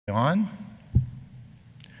On?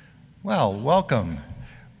 Well, welcome.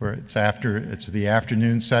 It's the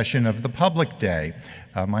afternoon session of the public day.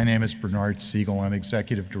 My name is Bernard Siegel. I'm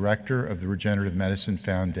Executive Director of the Regenerative Medicine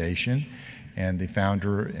Foundation and the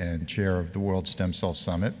founder and chair of the World Stem Cell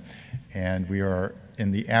Summit. And we are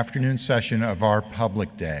in the afternoon session of our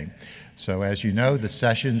public day. So as you know, the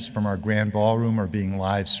sessions from our grand ballroom are being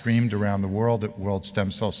live streamed around the world at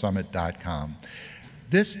worldstemcellsummit.com.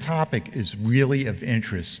 This topic is really of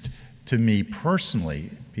interest to me personally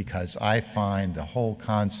because I find the whole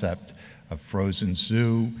concept of frozen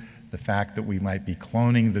zoo, the fact that we might be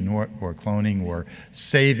cloning or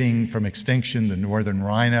saving from extinction the northern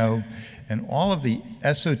rhino, and all of the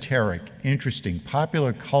esoteric, interesting,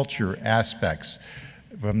 popular culture aspects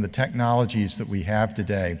from the technologies that we have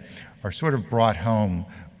today are sort of brought home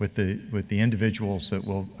with the individuals that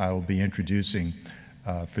I will be introducing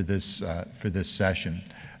for this session.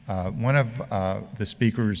 One of the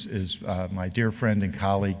speakers is my dear friend and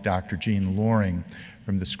colleague, Dr. Jean Loring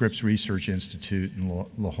from the Scripps Research Institute in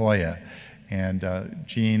La Jolla. And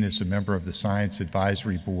Jean is a member of the Science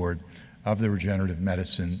Advisory Board of the Regenerative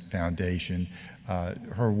Medicine Foundation.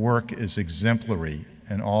 Her work is exemplary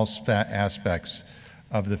in all aspects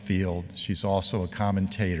of the field. She's also a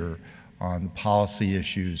commentator on policy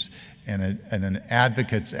issues and an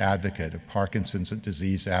advocate's advocate, a Parkinson's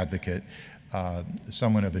disease advocate,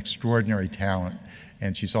 someone of extraordinary talent,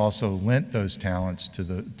 and she's also lent those talents to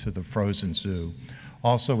the Frozen Zoo.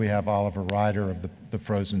 Also, we have Oliver Ryder of the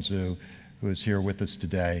Frozen Zoo, who is here with us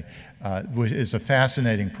today, which is a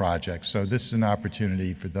fascinating project. So this is an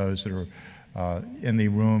opportunity for those that are in the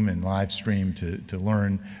room and live stream to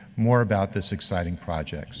learn more about this exciting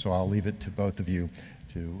project. So I'll leave it to both of you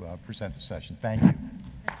to present the session. Thank you.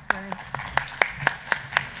 Thanks, Barry.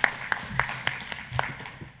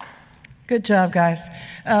 Good job, guys.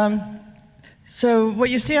 So what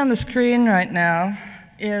you see on the screen right now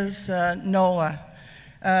is NOLA.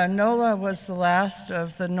 NOLA was the last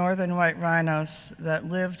of the northern white rhinos that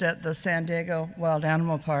lived at the San Diego Wild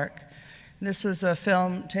Animal Park. This was a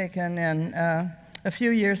film taken in a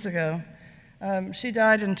few years ago. She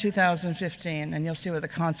died in 2015, and you'll see what the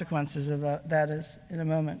consequences of that is in a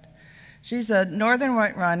moment. She's a northern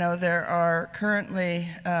white rhino. There are currently,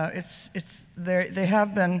 they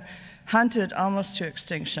have been hunted almost to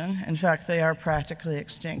extinction. In fact, they are practically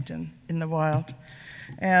extinct in the wild.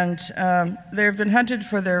 And they've been hunted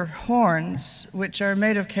for their horns, which are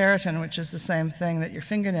made of keratin, which is the same thing that your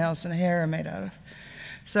fingernails and hair are made out of.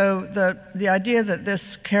 So the idea that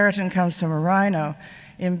this keratin comes from a rhino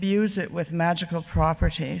imbues it with magical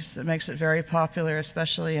properties that makes it very popular,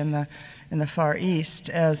 especially in the Far East,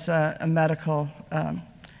 as a medical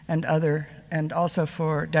and also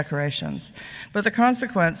for decorations. But the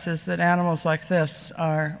consequence is that animals like this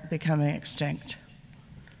are becoming extinct.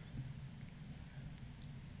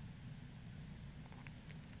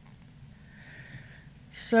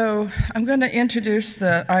 So I'm going to introduce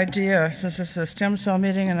the idea. Since this is a stem cell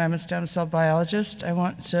meeting and I'm a stem cell biologist, I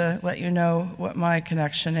want to let you know what my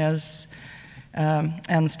connection is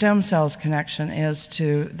and stem cells' connection is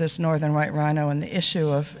to this northern white rhino and the issue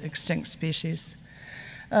of extinct species.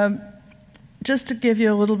 Just to give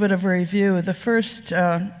you a little bit of a review, the first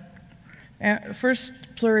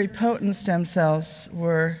pluripotent stem cells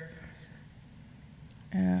were,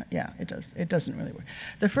 it doesn't really work.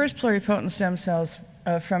 The first pluripotent stem cells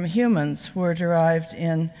from humans were derived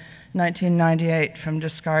in 1998 from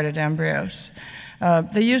discarded embryos.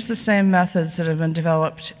 They use the same methods that have been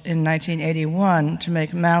developed in 1981 to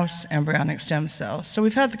make mouse embryonic stem cells. So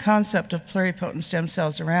we've had the concept of pluripotent stem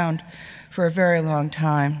cells around for a very long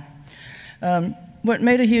time. What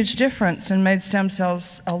made a huge difference and made stem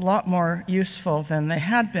cells a lot more useful than they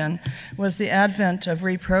had been was the advent of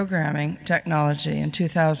reprogramming technology. In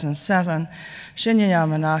 2007, Shinya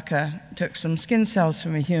Yamanaka took some skin cells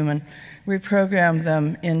from a human, reprogrammed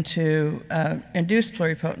them into induced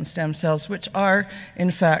pluripotent stem cells, which are,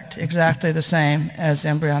 in fact, exactly the same as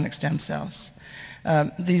embryonic stem cells.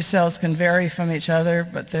 These cells can vary from each other,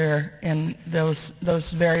 but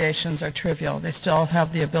those variations are trivial. They still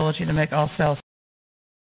have the ability to make all cells.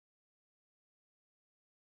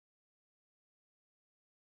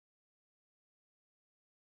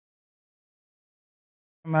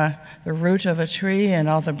 From the root of a tree and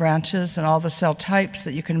all the branches and all the cell types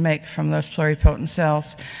that you can make from those pluripotent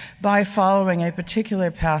cells by following a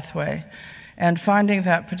particular pathway. And finding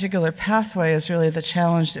that particular pathway is really the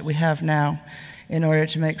challenge that we have now in order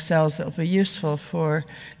to make cells that will be useful for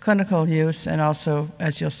clinical use and also,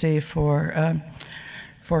 as you'll see, for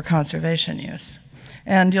conservation use.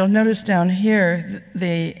 And you'll notice down here,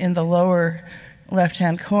 in the lower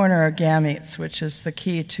left-hand corner are gametes, which is the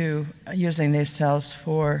key to using these cells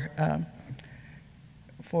for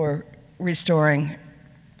restoring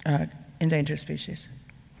endangered species.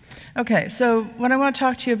 Okay, so what I want to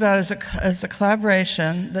talk to you about is a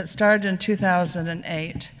collaboration that started in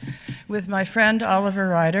 2008 with my friend Oliver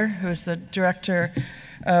Ryder, who's the director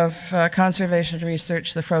of conservation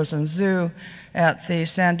research, the Frozen Zoo at the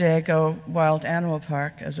San Diego Wild Animal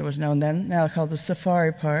Park, as it was known then, now called the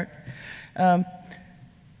Safari Park.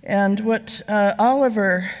 And what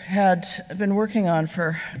Oliver had been working on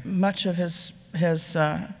for much of his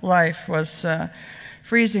life was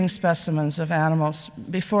freezing specimens of animals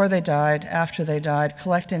before they died, after they died,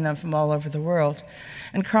 collecting them from all over the world,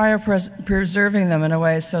 and cryopreserving them in a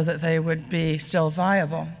way so that they would be still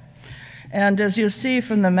viable. And as you see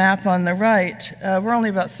from the map on the right, we're only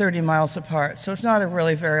about 30 miles apart, so it's not a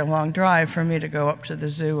really very long drive for me to go up to the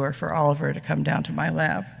zoo or for Oliver to come down to my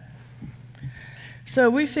lab. So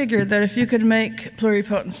we figured that if you could make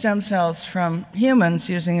pluripotent stem cells from humans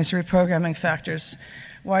using these reprogramming factors,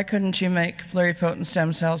 why couldn't you make pluripotent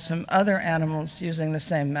stem cells from other animals using the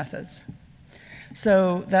same methods?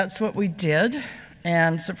 So that's what we did,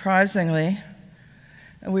 and surprisingly,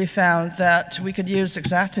 we found that we could use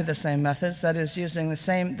exactly the same methods, that is, using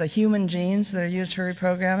the human genes that are used for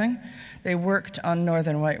reprogramming. They worked on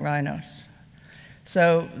northern white rhinos.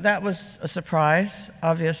 So that was a surprise,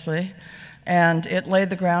 obviously, and it laid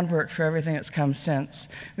the groundwork for everything that's come since.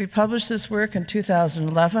 We published this work in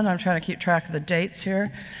 2011. I'm trying to keep track of the dates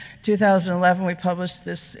here. 2011, we published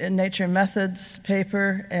this in Nature Methods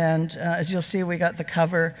paper, and as you'll see, we got the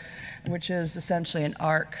cover, which is essentially an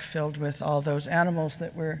ark filled with all those animals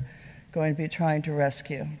that we're going to be trying to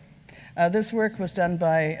rescue. This work was done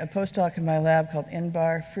by a postdoc in my lab called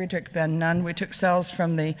Inbar Friedrich Ben Nunn. We took cells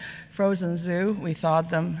from the Frozen Zoo. We thawed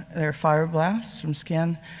them. They're fibroblasts from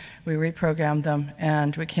skin. We reprogrammed them,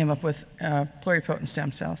 and we came up with pluripotent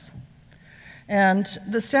stem cells. And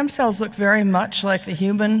the stem cells look very much like the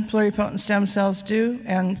human pluripotent stem cells do,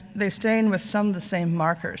 and they stain with some of the same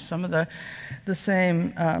markers, some of the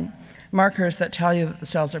same markers that tell you that the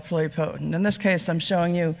cells are pluripotent. In this case, I'm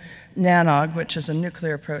showing you nanog, which is a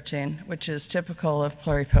nuclear protein, which is typical of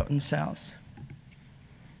pluripotent cells.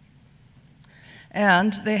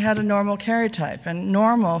 And they had a normal karyotype, and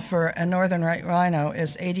normal for a northern white rhino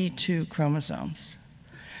is 82 chromosomes.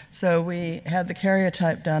 So we had the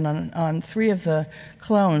karyotype done on 3 of the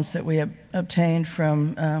clones that we obtained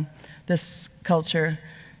from this culture,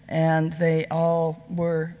 and they all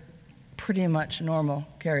were pretty much normal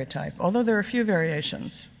karyotype, although there are a few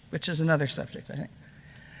variations, which is another subject, I think.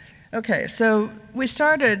 Okay, so we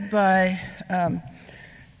started by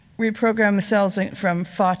reprogramming cells from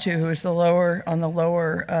Fatu, who is on the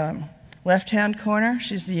lower left-hand corner.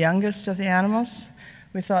 She's the youngest of the animals.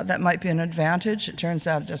 We thought that might be an advantage. It turns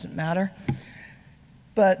out it doesn't matter.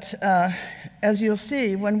 But as you'll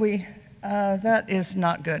see, when we, that is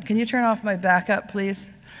not good. Can you turn off my backup, please?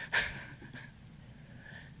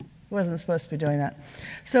 Wasn't supposed to be doing that.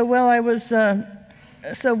 So while I was,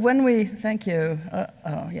 so when we, thank you,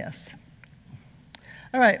 oh, yes.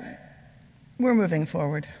 All right, we're moving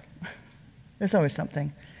forward. There's always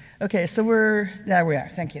something. Okay, so there we are,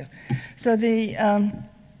 thank you. So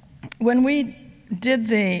when we did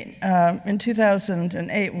in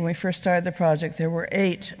 2008, when we first started the project, there were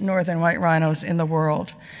 8 northern white rhinos in the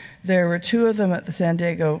world. There were 2 of them at the San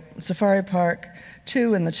Diego Safari Park,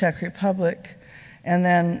 2 in the Czech Republic, and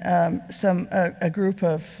then a group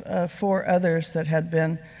of 4 others that had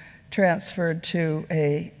been transferred to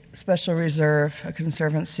a special reserve, a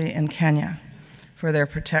conservancy in Kenya, for their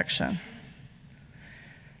protection.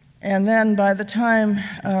 And then by the time,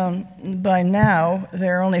 by now,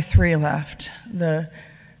 there are only 3 left. The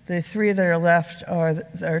 3 that are left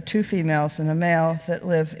are 2 females and a male that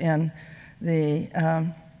live in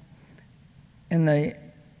the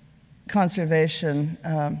conservation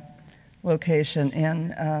location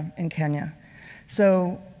in Kenya.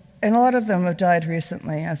 So, and a lot of them have died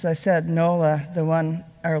recently. As I said, Nola,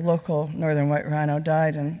 our local northern white rhino,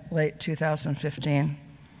 died in late 2015.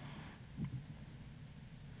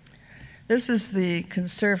 This is the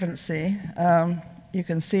conservancy. You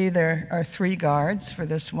can see there are 3 guards for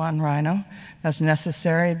this one rhino. That's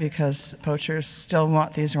necessary because poachers still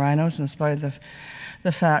want these rhinos in spite of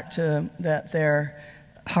the fact that they're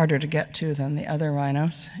harder to get to than the other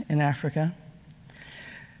rhinos in Africa.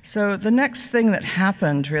 So the next thing that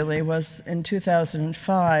happened really was in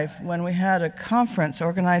 2005 when we had a conference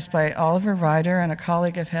organized by Oliver Ryder and a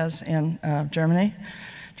colleague of his in Germany,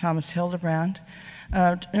 Thomas Hildebrand.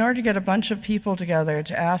 in order to get a bunch of people together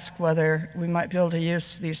to ask whether we might be able to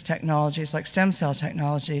use these technologies, like stem cell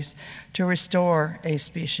technologies, to restore a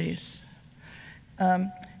species.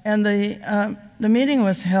 And the meeting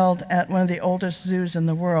was held at one of the oldest zoos in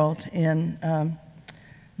the world in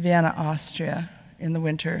Vienna, Austria, in the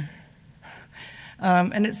winter.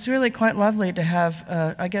 And it's really quite lovely to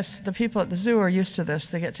have, I guess the people at the zoo are used to this.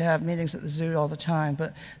 They get to have meetings at the zoo all the time.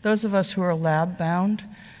 But those of us who are lab-bound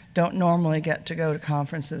don't normally get to go to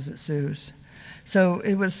conferences at zoos. So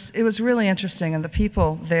it was really interesting, and the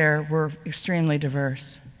people there were extremely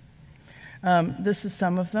diverse. This is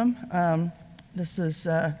some of them. This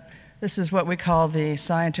is what we call the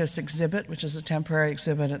scientist exhibit, which is a temporary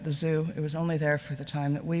exhibit at the zoo. It was only there for the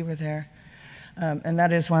time that we were there. And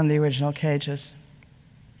that is one of the original cages.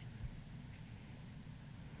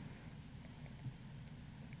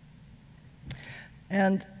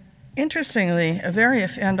 And interestingly,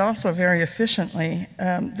 and also very efficiently,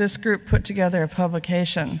 this group put together a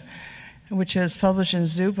publication which is published in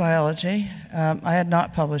Zoo Biology. I had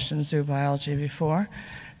not published in Zoo Biology before,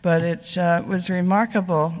 but it was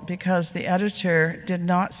remarkable because the editor did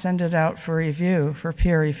not send it out for review, for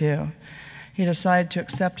peer review. He decided to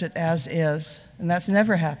accept it as is, and that's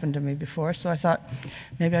never happened to me before, so I thought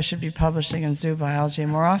maybe I should be publishing in Zoo Biology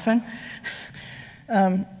more often.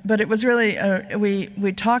 But it was really,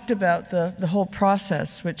 we talked about the whole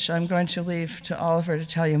process, which I'm going to leave to Oliver to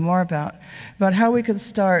tell you more about how we could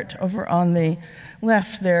start over on the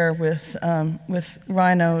left there with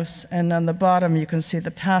rhinos, and on the bottom you can see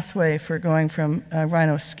the pathway for going from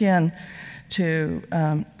rhino skin to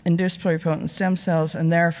induced pluripotent stem cells,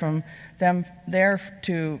 and from there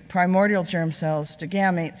to primordial germ cells, to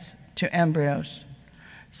gametes, to embryos.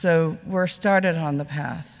 So we're started on the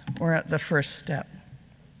path. We're at the first step.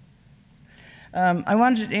 I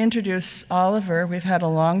wanted to introduce Oliver. We've had a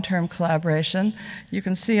long-term collaboration. You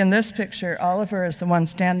can see in this picture, Oliver is the one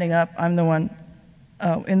standing up. I'm the one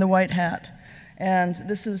in the white hat. And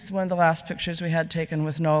this is one of the last pictures we had taken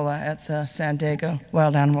with Nola at the San Diego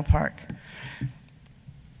Wild Animal Park.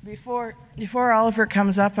 Before Oliver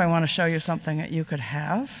comes up, I want to show you something that you could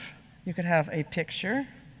have. You could have a picture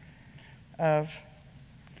of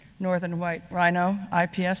northern white rhino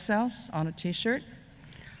iPS cells on a t-shirt.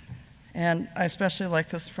 And I especially like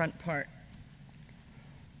this front part.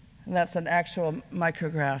 And that's an actual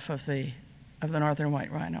micrograph of the northern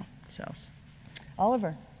white rhino cells.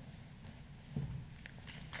 Oliver.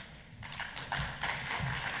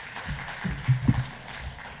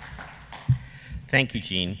 Thank you,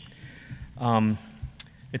 Jean.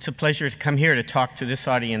 It's a pleasure to come here to talk to this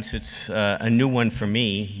audience. It's a new one for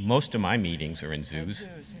me. Most of my meetings are in zoos.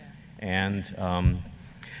 And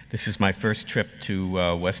this is my first trip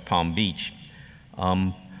to West Palm Beach.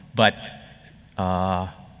 But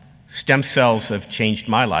stem cells have changed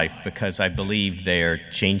my life because I believe they are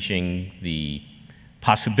changing the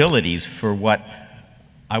possibilities for what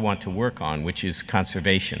I want to work on, which is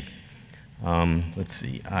conservation. Let's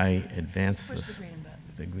see, I advance this,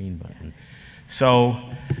 the green button. So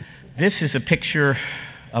this is a picture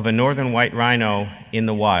of a northern white rhino in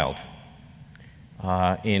the wild.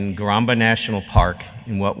 In Garamba National Park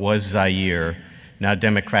in what was Zaire, now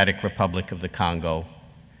Democratic Republic of the Congo.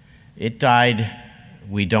 It died,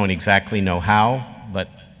 we don't exactly know how, but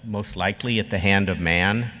most likely at the hand of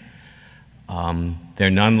man. There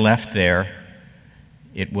are none left there.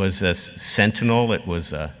 It was a sentinel.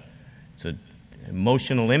 It's an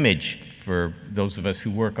emotional image for those of us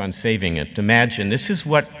who work on saving it. Imagine, this is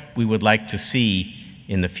what we would like to see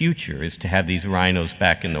in the future, is to have these rhinos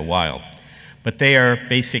back in the wild. But they are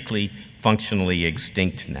basically functionally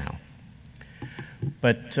extinct now.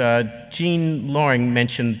 But Jean Loring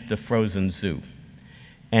mentioned the frozen zoo.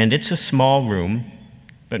 And it's a small room,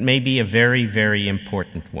 but maybe a very, very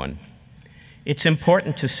important one. It's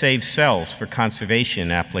important to save cells for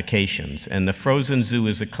conservation applications, and the frozen zoo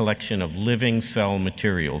is a collection of living cell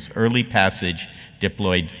materials, early passage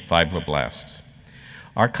diploid fibroblasts.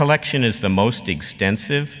 Our collection is the most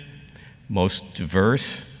extensive, most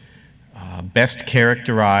diverse, best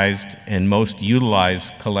characterized, and most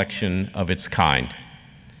utilized collection of its kind.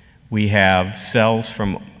 We have cells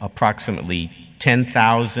from approximately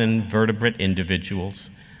 10,000 vertebrate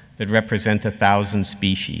individuals that represent 1,000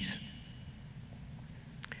 species.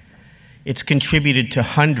 It's contributed to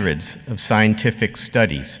hundreds of scientific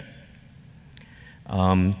studies.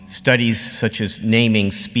 Studies such as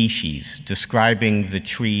naming species, describing the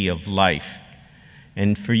tree of life,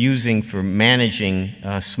 and for managing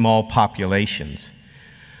small populations.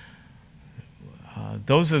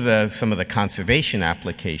 Those are some of the conservation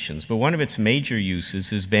applications, but one of its major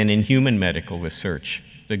uses has been in human medical research.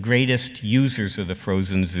 The greatest users of the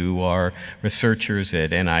frozen zoo are researchers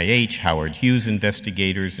at NIH, Howard Hughes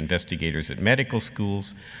investigators, investigators at medical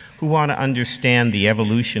schools, who want to understand the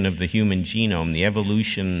evolution of the human genome, the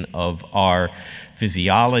evolution of our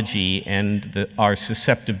physiology and our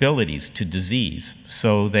susceptibilities to disease.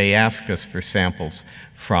 So they ask us for samples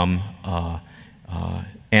from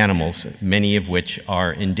animals, many of which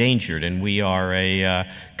are endangered, and we are a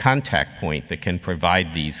contact point that can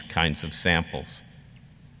provide these kinds of samples.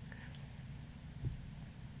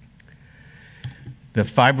 The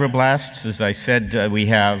fibroblasts, as I said, we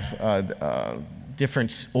have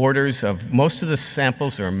different orders of, most of the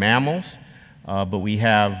samples are mammals, but we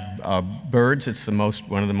have birds. It's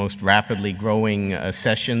one of the most rapidly growing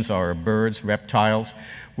sessions are birds, reptiles.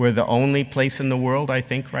 We're the only place in the world, I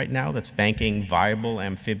think, right now that's banking viable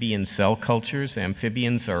amphibian cell cultures.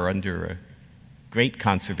 Amphibians are under a great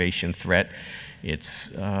conservation threat.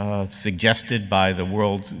 It's suggested by the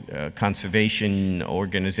World Conservation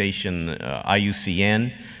Organization,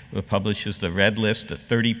 IUCN, that publishes the red list that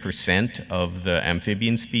 30% of the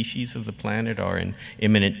amphibian species of the planet are in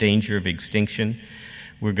imminent danger of extinction.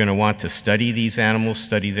 We're going to want to study these animals,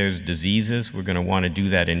 study their diseases. We're going to want to do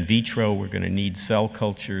that in vitro. We're going to need cell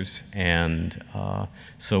cultures. And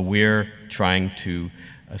so we're trying to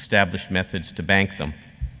establish methods to bank them.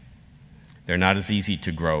 They're not as easy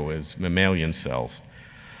to grow as mammalian cells.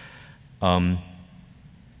 And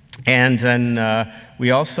then we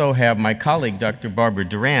also have my colleague, Dr. Barbara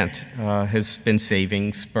Durant, has been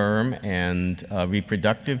saving sperm and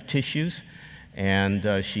reproductive tissues.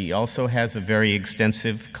 And she also has a very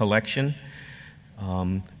extensive collection.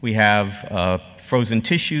 We have frozen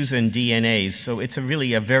tissues and DNAs, so it's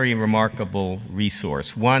really a very remarkable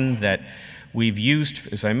resource, one that we've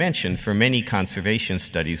used, as I mentioned, for many conservation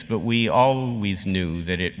studies, but we always knew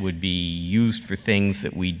that it would be used for things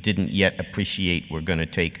that we didn't yet appreciate were going to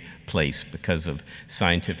take place because of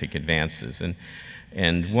scientific advances.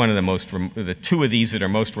 And one of the two of these that are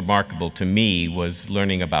most remarkable to me was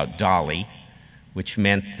learning about Dolly, which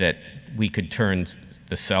meant that we could turn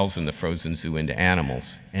the cells in the frozen zoo into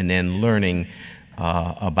animals, and then learning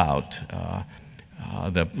about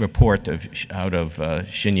the report out of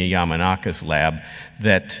Shinya Yamanaka's lab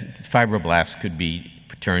that fibroblasts could be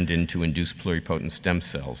turned into induced pluripotent stem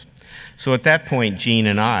cells. So at that point, Jean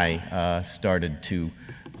and I started to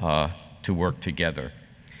work together.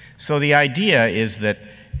 So the idea is that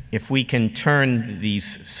if we can turn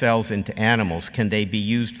these cells into animals, can they be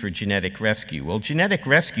used for genetic rescue? Well, genetic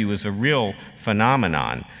rescue is a real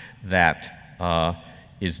phenomenon that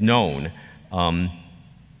is known.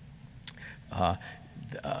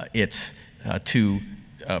 It's to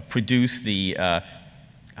produce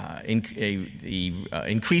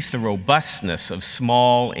increase the robustness of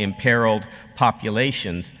small, imperiled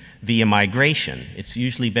populations via migration. It's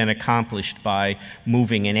usually been accomplished by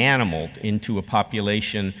moving an animal into a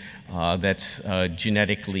population that's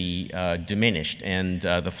genetically diminished. And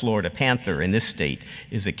the Florida panther in this state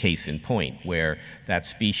is a case in point, where that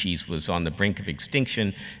species was on the brink of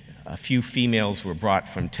extinction. A few females were brought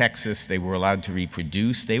from Texas. They were allowed to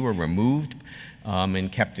reproduce. They were removed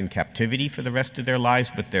and kept in captivity for the rest of their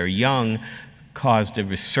lives, but their young caused a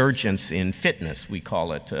resurgence in fitness, we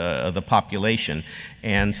call it, the population.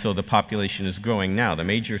 And so the population is growing now. The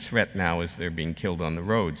major threat now is they're being killed on the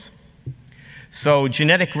roads. So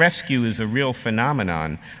genetic rescue is a real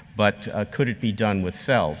phenomenon, but could it be done with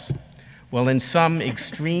cells? Well, in some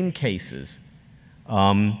extreme cases,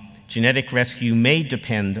 genetic rescue may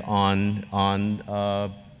depend on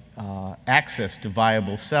access to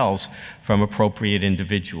viable cells from appropriate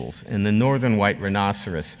individuals. And the northern white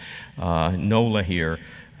rhinoceros, NOLA here,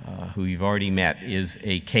 who you've already met, is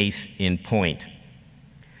a case in point.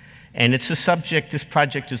 And it's a subject, this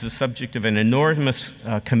project is a subject of an enormous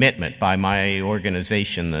commitment by my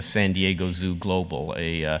organization, the San Diego Zoo Global,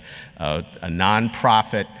 a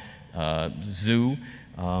nonprofit zoo,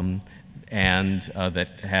 and that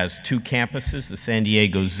has two campuses, the San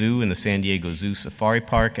Diego Zoo and the San Diego Zoo Safari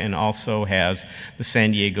Park, and also has the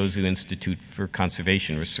San Diego Zoo Institute for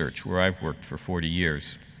Conservation Research, where I've worked for 40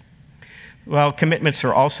 years. Well, commitments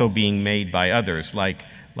are also being made by others, like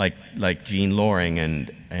Jean Loring,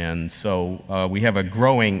 and so we have a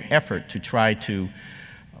growing effort to try to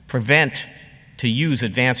use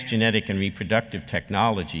advanced genetic and reproductive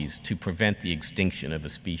technologies to prevent the extinction of a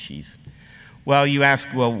species. Well, you ask,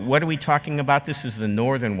 well, what are we talking about? This is the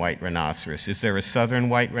northern white rhinoceros. Is there a southern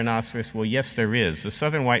white rhinoceros? Well, yes, there is. The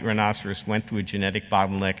southern white rhinoceros went through a genetic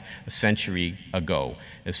bottleneck a century ago.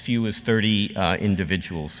 As few as 30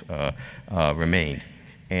 individuals remained.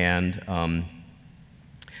 And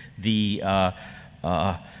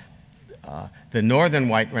the northern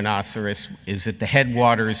white rhinoceros is at the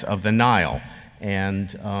headwaters of the Nile. And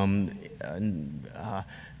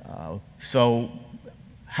so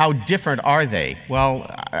how different are they? Well,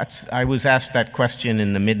 I was asked that question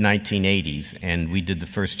in the mid-1980s, and we did the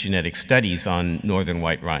first genetic studies on northern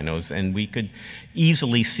white rhinos, and we could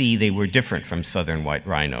easily see they were different from southern white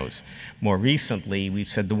rhinos. More recently, we've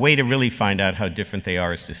said the way to really find out how different they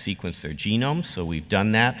are is to sequence their genomes, so we've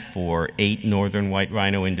done that for 8 northern white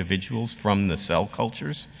rhino individuals from the cell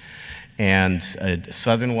cultures and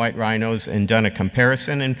southern white rhinos, and done a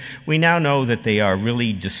comparison. And we now know that they are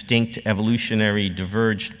really distinct, evolutionary,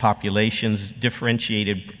 diverged populations,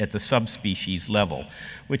 differentiated at the subspecies level,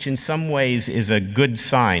 which in some ways is a good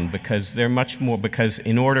sign, because they're much more, because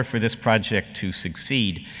in order for this project to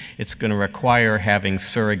succeed, it's going to require having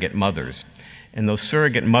surrogate mothers. And those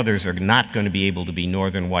surrogate mothers are not going to be able to be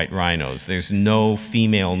northern white rhinos. There's no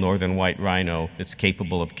female northern white rhino that's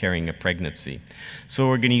capable of carrying a pregnancy. So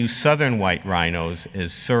we're going to use southern white rhinos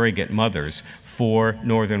as surrogate mothers for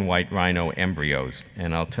northern white rhino embryos.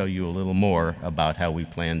 And I'll tell you a little more about how we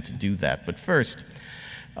plan to do that. But first,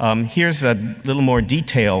 here's a little more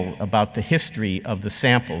detail about the history of the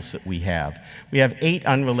samples that we have. We have 8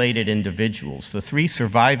 unrelated individuals. The 3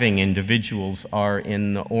 surviving individuals are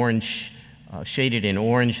in the orange, shaded in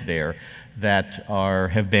orange there, that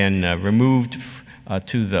have been removed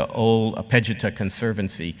to the old Pejeta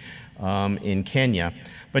Conservancy in Kenya.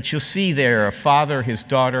 But you'll see there a father, his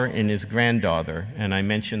daughter, and his granddaughter. And I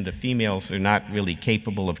mentioned the females are not really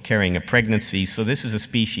capable of carrying a pregnancy, so this is a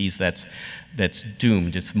species that's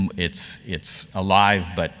doomed. It's alive,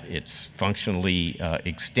 but it's functionally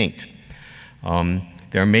extinct.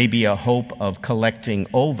 There may be a hope of collecting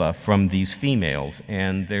ova from these females,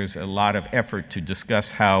 and there's a lot of effort to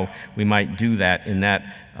discuss how we might do that in that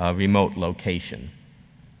remote location.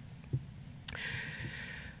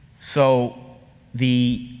 So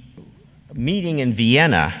the meeting in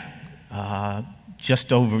Vienna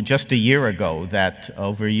just a year ago that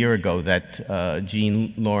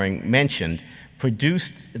Jean Loring mentioned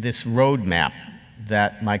produced this roadmap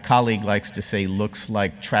that my colleague likes to say looks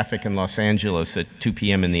like traffic in Los Angeles at 2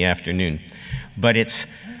 p.m. in the afternoon. But it's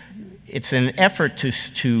an effort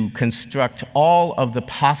to construct all of the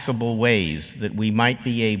possible ways that we might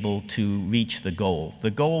be able to reach the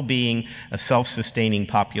goal being a self-sustaining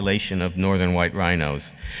population of northern white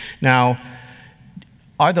rhinos. Now,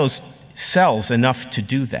 are those cells enough to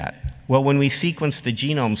do that? Well, when we sequenced the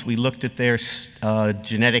genomes, we looked at their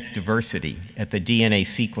genetic diversity at the DNA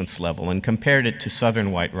sequence level and compared it to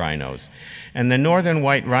southern white rhinos. And the northern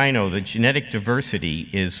white rhino, the genetic diversity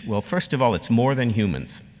is, well, first of all, it's more than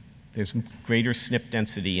humans. There's greater SNP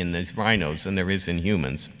density in these rhinos than there is in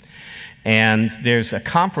humans. And there's a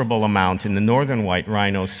comparable amount in the northern white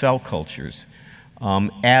rhino cell cultures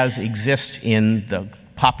as exists in the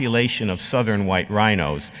population of southern white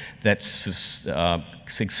rhinos that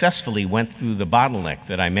successfully went through the bottleneck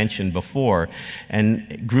that I mentioned before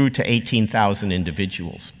and grew to 18,000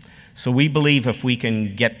 individuals. So we believe if we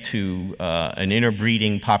can get to an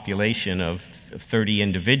interbreeding population of 30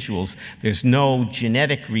 individuals, there's no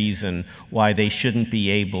genetic reason why they shouldn't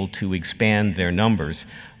be able to expand their numbers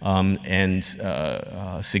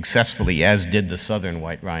successfully, as did the southern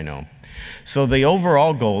white rhino. So the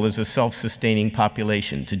overall goal is a self-sustaining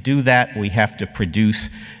population. To do that, we have to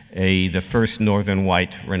produce the first northern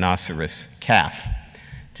white rhinoceros calf.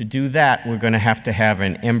 To do that, we're going to have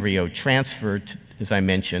an embryo transferred, as I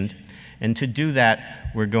mentioned. And to do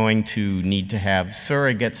that, we're going to need to have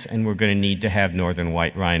surrogates, and we're going to need to have northern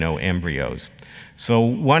white rhino embryos. So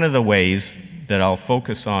one of the ways that I'll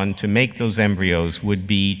focus on to make those embryos would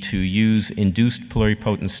be to use induced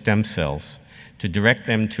pluripotent stem cells to direct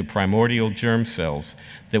them to primordial germ cells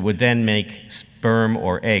that would then make sperm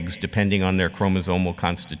or eggs, depending on their chromosomal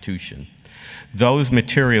constitution. Those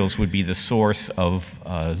materials would be the source of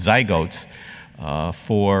zygotes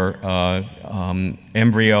for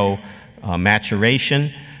embryo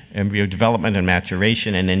maturation, embryo development and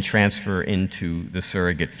maturation, and then transfer into the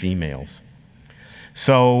surrogate females.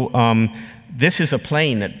 So this is a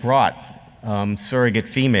plane that brought surrogate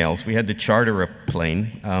females. We had to charter a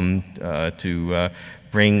plane to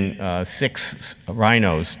bring 6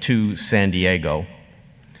 rhinos to San Diego.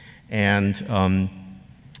 And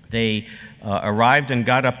they arrived and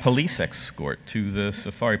got a police escort to the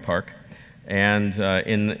safari park and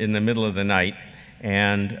in the middle of the night.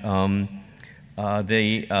 And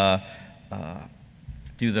they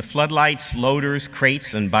do the floodlights, loaders,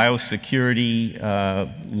 crates, and biosecurity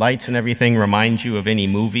lights and everything remind you of any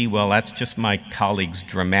movie? Well, that's just my colleague's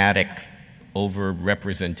dramatic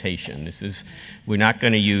over-representation. We're not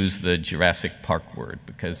going to use the Jurassic Park word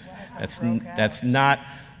because that's not,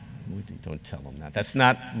 don't tell them that. That's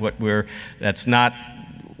not what we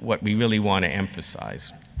really want to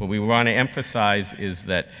emphasize. What we want to emphasize is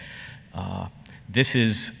that this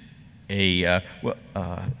is we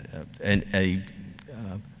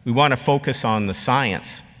want to focus on the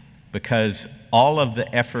science, because all of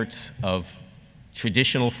the efforts of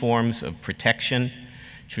traditional forms of protection,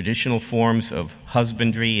 traditional forms of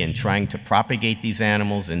husbandry and trying to propagate these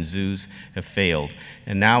animals in zoos have failed.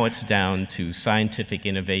 And now it's down to scientific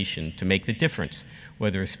innovation to make the difference,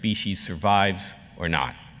 whether a species survives or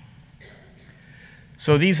not.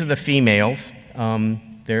 So these are the females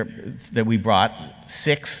that we brought,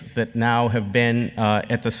 6 that now have been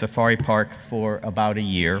at the safari park for about a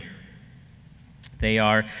year. They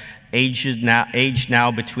are aged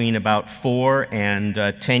now between about 4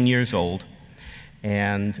 and 10 years old,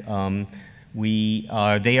 and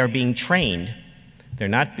they are being trained. They're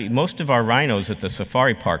not most of our rhinos at the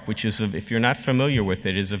safari park, which is, if you're not familiar with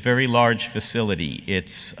it, is a very large facility.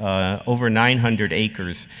 It's over 900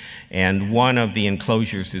 acres, and one of the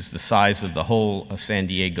enclosures is the size of the whole San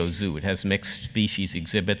Diego Zoo. It has mixed species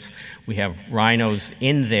exhibits. We have rhinos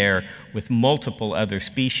in there with multiple other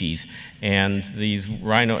species, and these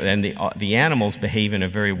the animals behave in a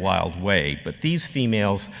very wild way. But these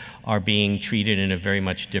females are being treated in a very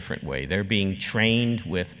much different way. They're being trained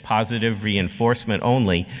with positive reinforcement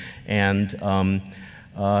only, and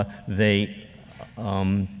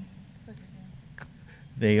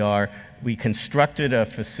we constructed a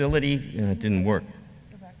facility. It didn't work.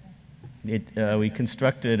 We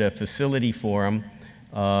constructed a facility for them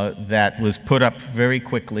that was put up very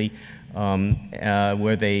quickly,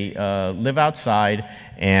 where they live outside,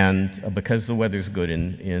 and because the weather's good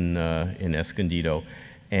in Escondido,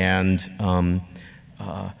 and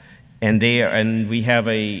we have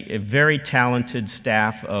a very talented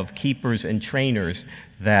staff of keepers and trainers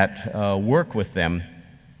that work with them.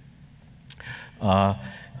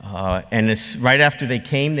 And right after they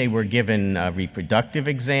came, they were given reproductive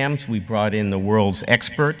exams. We brought in the world's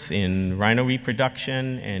experts in rhino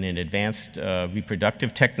reproduction and in advanced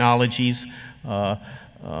reproductive technologies, and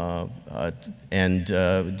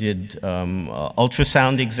did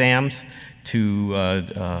ultrasound exams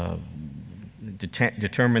to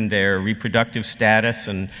determine their reproductive status,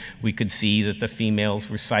 and we could see that the females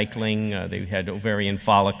were cycling. They had ovarian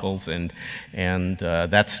follicles, and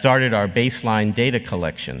that started our baseline data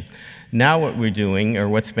collection. Now what we're doing, or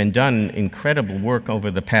what's been done, incredible work over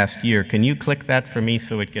the past year, can you click that for me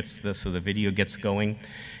so it gets so the video gets going,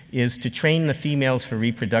 is to train the females for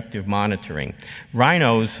reproductive monitoring.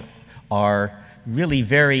 Rhinos are really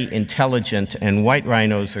very intelligent, and white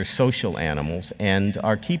rhinos are social animals, and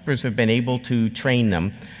our keepers have been able to train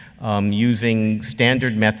them using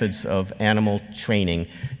standard methods of animal training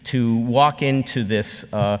to walk into this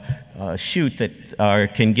chute that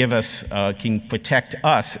can protect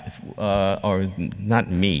us, or not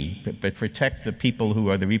me, but protect the people who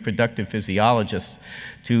are the reproductive physiologists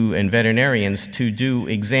and veterinarians to do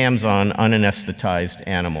exams on unanesthetized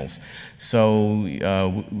animals. So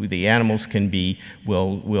the animals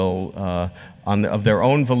will of their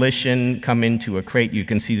own volition come into a crate. You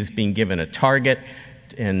can see this being given a target,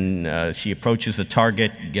 and she approaches the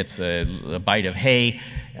target, gets a bite of hay.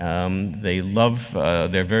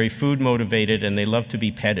 They're very food motivated, and they love to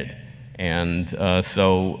be petted. And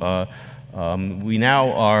we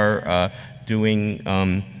now are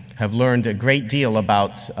have learned a great deal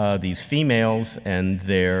about these females and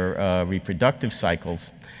their reproductive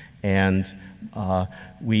cycles. And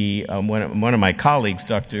one of my colleagues,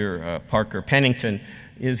 Dr. Parker Pennington,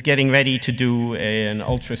 is getting ready to do an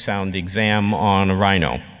ultrasound exam on a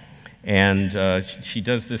rhino. And she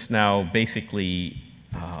does this now. Basically,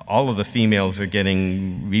 all of the females are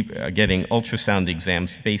getting ultrasound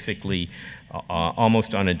exams basically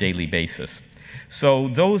almost on a daily basis. So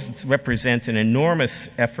those represent an enormous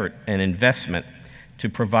effort and investment to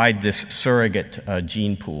provide this surrogate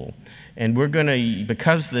gene pool. And we're going to,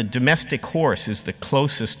 because the domestic horse is the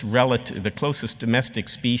closest domestic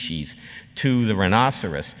species to the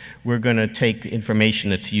rhinoceros, we're going to take information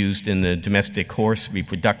that's used in the domestic horse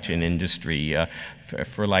reproduction industry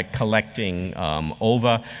for like collecting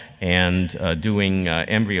ova and doing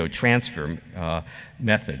embryo transfer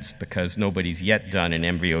methods, because nobody's yet done an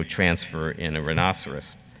embryo transfer in a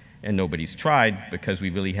rhinoceros. And nobody's tried because we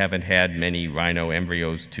really haven't had many rhino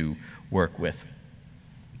embryos to work with.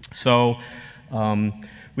 So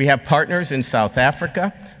we have partners in South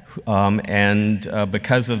Africa, and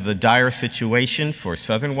because of the dire situation for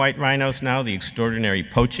southern white rhinos now, the extraordinary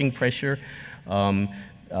poaching pressure,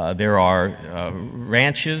 There are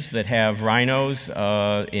ranches that have rhinos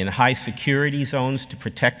in high security zones to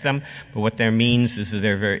protect them, but what that means is that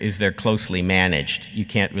they're closely managed. You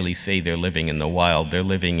can't really say they're living in the wild. They're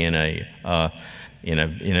living in a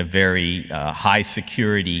very high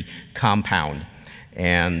security compound.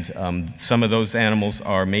 And some of those animals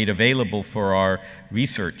are made available for our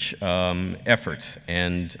research efforts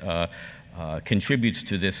and contributes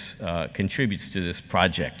to this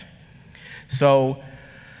project. So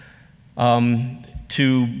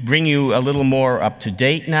to bring you a little more up to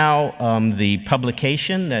date now, the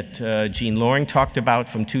publication that Jean Loring talked about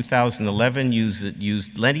from 2011 used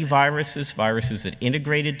lentiviruses, viruses that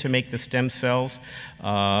integrated to make the stem cells.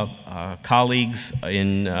 Colleagues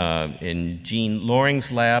in Jean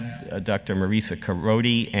Loring's lab, Dr. Marisa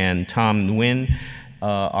Carodi and Tom Nguyen,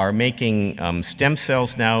 are making stem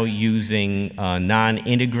cells now using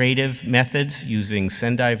non-integrative methods, using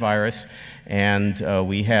Sendai virus. And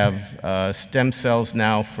we have stem cells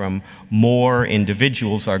now from more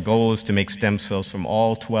individuals. Our goal is to make stem cells from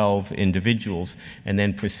all 12 individuals and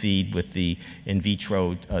then proceed with the in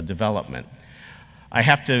vitro development. I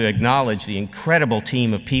have to acknowledge the incredible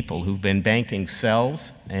team of people who've been banking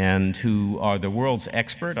cells and who are the world's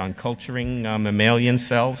expert on culturing mammalian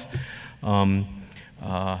cells.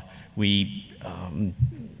 We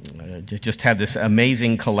just have this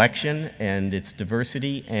amazing collection and its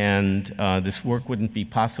diversity, and this work wouldn't be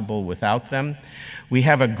possible without them. We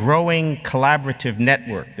have a growing collaborative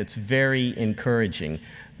network that's very encouraging.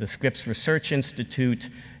 The Scripps Research Institute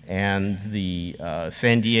and the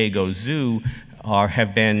San Diego Zoo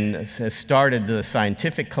has started the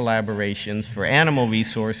scientific collaborations for animal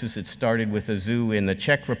resources. It started with a zoo in the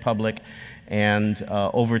Czech Republic, and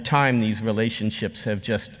over time these relationships have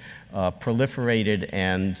just proliferated,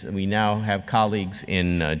 and we now have colleagues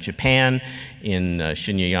in Japan, in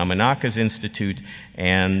Shinya Yamanaka's institute,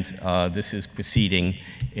 and this is proceeding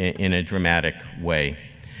in a dramatic way.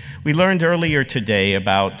 We learned earlier today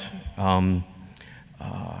about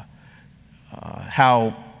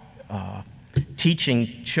how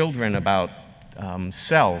teaching children about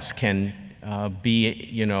cells can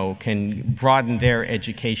can broaden their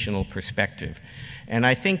educational perspective. And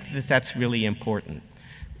I think that that's really important.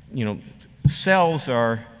 You know, cells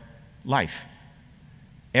are life.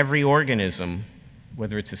 Every organism,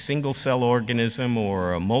 whether it's a single-cell organism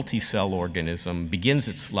or a multi-cell organism, begins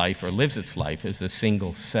its life or lives its life as a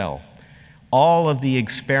single cell. All of the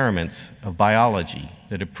experiments of biology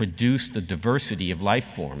that have produced the diversity of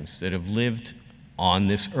life forms that have lived on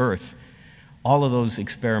this earth, all of those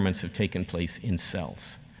experiments have taken place in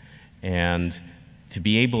cells. And to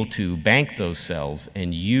be able to bank those cells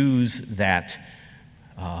and use that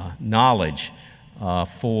knowledge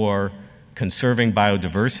for conserving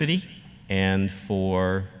biodiversity and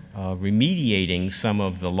for remediating some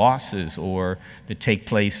of the losses that take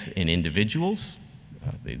place in individuals,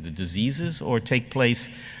 the diseases, or take place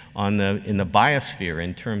in the biosphere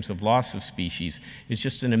in terms of loss of species, is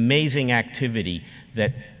just an amazing activity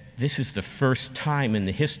that this is the first time in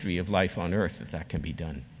the history of life on Earth that that can be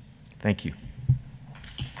done. Thank you.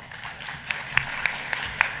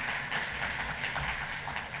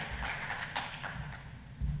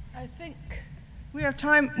 I think we have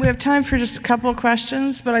time for just a couple of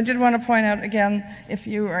questions, but I did want to point out again, if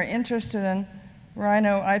you are interested in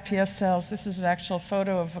rhino iPS cells, this is an actual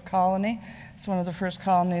photo of a colony. It's one of the first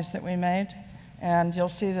colonies that we made, and you'll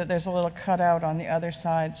see that there's a little cutout on the other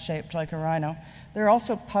side shaped like a rhino. There are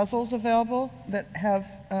also puzzles available that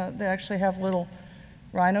actually have little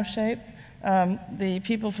rhino shape. The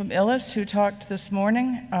people from Illis who talked this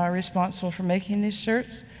morning are responsible for making these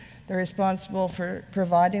shirts. They're responsible for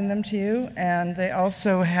providing them to you, and they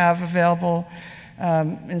also have available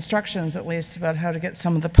instructions, at least, about how to get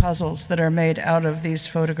some of the puzzles that are made out of these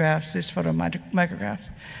photographs, these photomicrographs.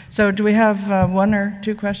 So do we have one or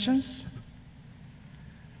two questions?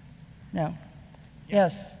 No.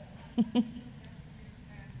 Yes.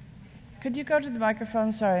 Could you go to the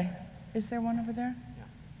microphone? Sorry. Is there one over there?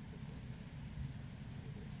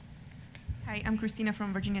 Hi, I'm Christina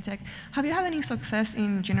from Virginia Tech. Have you had any success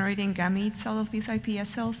in generating gametes out of these iPS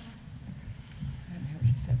cells? I didn't hear what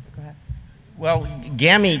you said, but go ahead. Well,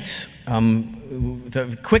 gametes,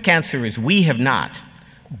 the quick answer is we have not.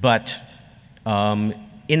 But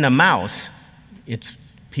in the mouse,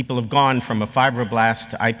 people have gone from a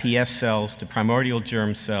fibroblast to iPS cells to primordial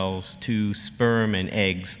germ cells to sperm and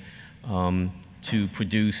eggs to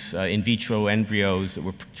produce in vitro embryos that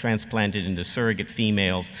were transplanted into surrogate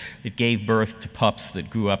females that gave birth to pups that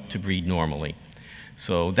grew up to breed normally.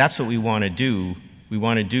 So that's what we want to do. We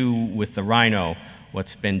want to do with the rhino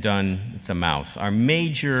what's been done with the mouse. Our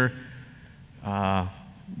major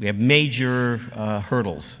major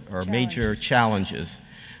hurdles or major challenges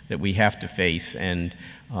that we have to face, and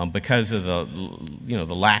because of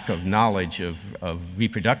the lack of knowledge of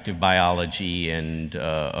reproductive biology and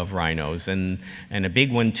of rhinos, and a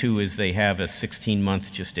big one too is they have a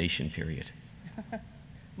 16-month gestation period.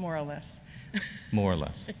 More or less. More or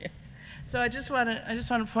less. So I just want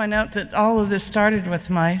to point out that all of this started with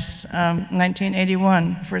mice,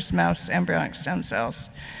 1981, first mouse embryonic stem cells.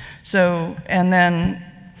 So, and then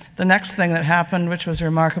the next thing that happened, which was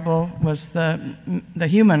remarkable, was the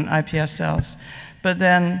human iPS cells. But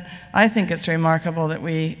then I think it's remarkable that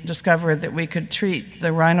we discovered that we could treat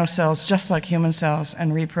the rhino cells just like human cells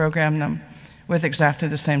and reprogram them with exactly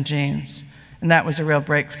the same genes. And that was a real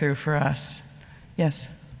breakthrough for us. Yes?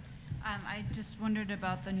 I just wondered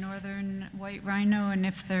about the northern white rhino and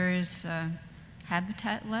if there is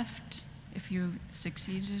habitat left, if you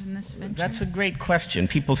succeeded in this venture. That's a great question.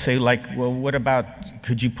 People say, like, well, what about,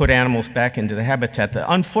 could you put animals back into the habitat?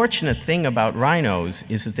 The unfortunate thing about rhinos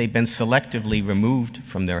is that they've been selectively removed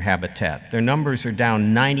from their habitat. Their numbers are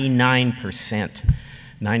down 99%,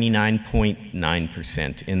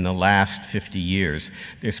 99.9% in the last 50 years.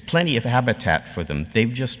 There's plenty of habitat for them.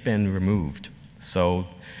 They've just been removed. So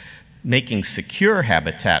making secure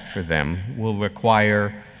habitat for them will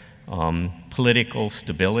require political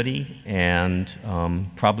stability and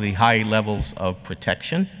probably high levels of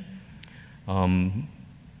protection.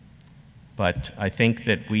 But I think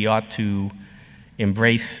that we ought to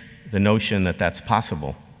embrace the notion that that's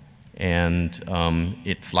possible. And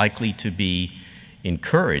it's likely to be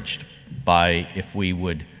encouraged by, if we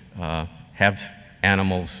would have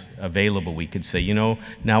animals available, we could say, you know,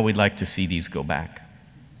 now we'd like to see these go back.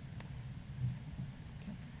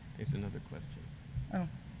 There's another question. Oh.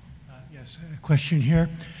 Yes, a question here.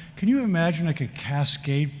 Can you imagine like a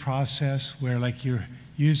cascade process where like you're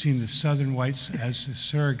using the southern whites as the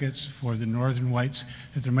surrogates for the northern whites,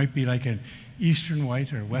 that there might be like an eastern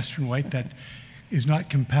white or western white that is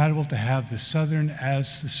not compatible to have the southern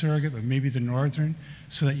as the surrogate, but maybe the northern,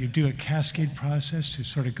 so that you do a cascade process to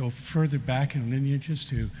sort of go further back in lineages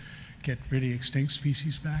to get really extinct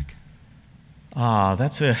species back?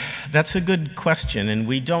 That's a good question, and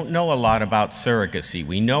we don't know a lot about surrogacy.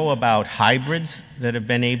 We know about hybrids that have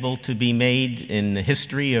been able to be made in the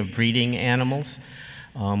history of breeding animals.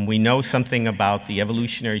 We know something about the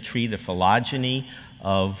evolutionary tree, the phylogeny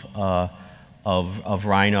of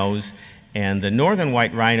rhinos, and the northern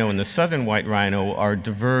white rhino and the southern white rhino are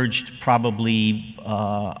diverged probably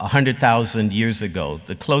 100,000 years ago.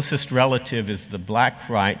 The closest relative is the black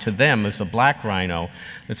rhino, to them is a black rhino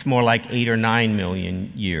that's more like 8 or 9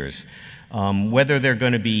 million years. Whether they're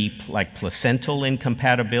going to be like placental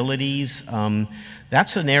incompatibilities,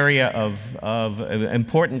 that's an area of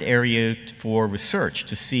important area for research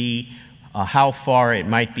to see how far it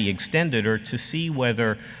might be extended, or to see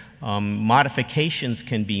whether modifications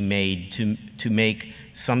can be made to make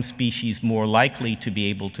some species more likely to be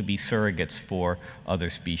able to be surrogates for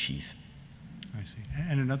other species. I see.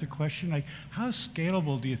 And another question, like how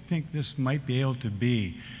scalable do you think this might be able to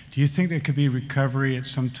be? Do you think there could be recovery at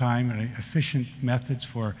some time and efficient methods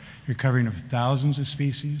for recovering of thousands of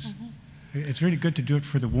species? Mm-hmm. It's really good to do it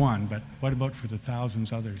for the one, but what about for the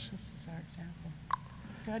thousands others? This is our example.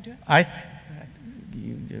 Can I do it?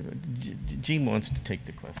 Jean wants to take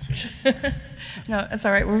the question. No, it's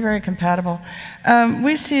all right. We're very compatible.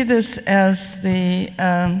 We see this as the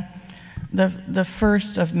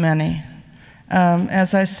first of many.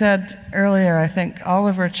 As I said earlier, I think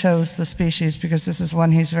Oliver chose the species because this is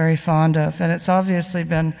one he's very fond of, and it's obviously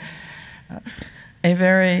been a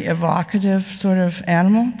very evocative sort of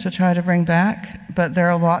animal to try to bring back, but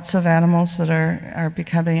there are lots of animals that are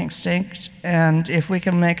becoming extinct, and if we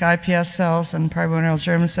can make iPS cells and primordial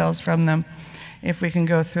germ cells from them, if we can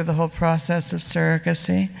go through the whole process of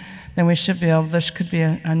surrogacy, then we should be able, this could be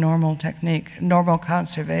a normal technique, normal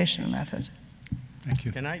conservation method. Thank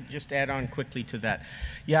you. Can I just add on quickly to that?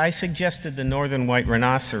 Yeah, I suggested the northern white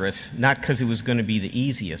rhinoceros, not because it was going to be the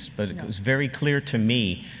easiest, but it was very clear to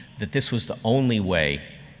me that this was the only way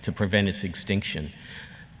to prevent its extinction.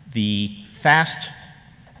 The fast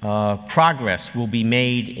progress will be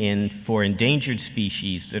made for endangered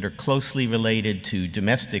species that are closely related to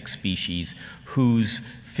domestic species whose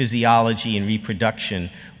physiology and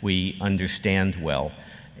reproduction we understand well.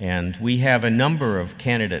 And we have a number of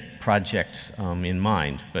candidate projects in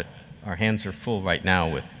mind, but our hands are full right now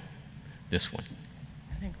with this one.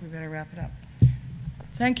 I think we better wrap it up.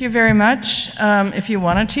 Thank you very much. If you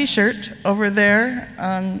want a T-shirt over there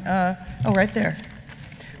on, oh, right there.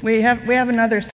 We have another